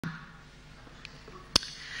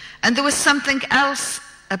And there was something else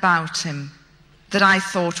about him that I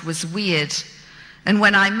thought was weird. And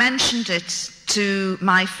when I mentioned it to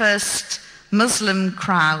my first Muslim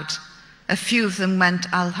crowd, a few of them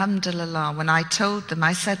went, Alhamdulillah. When I told them,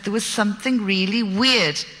 I said there was something really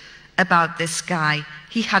weird about this guy.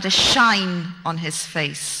 He had a shine on his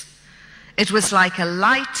face. It was like a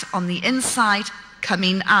light on the inside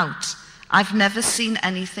coming out. I've never seen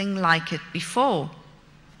anything like it before.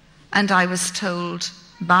 And I was told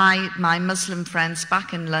by my Muslim friends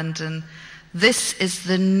back in London, this is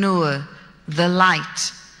the nur, the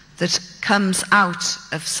light that comes out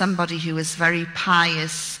of somebody who is very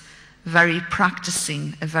pious, very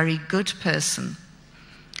practicing, a very good person.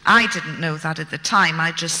 I didn't know that at the time.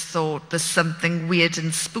 I just thought there's something weird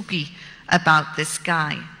and spooky about this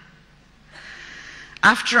guy.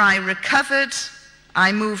 After I recovered,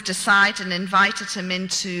 I moved aside and invited him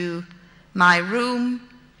into my room.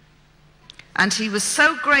 And he was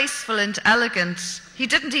so graceful and elegant, he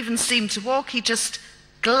didn't even seem to walk. He just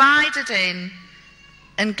glided in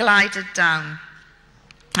and glided down.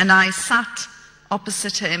 And I sat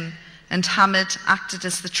opposite him, and Hamid acted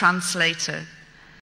as the translator.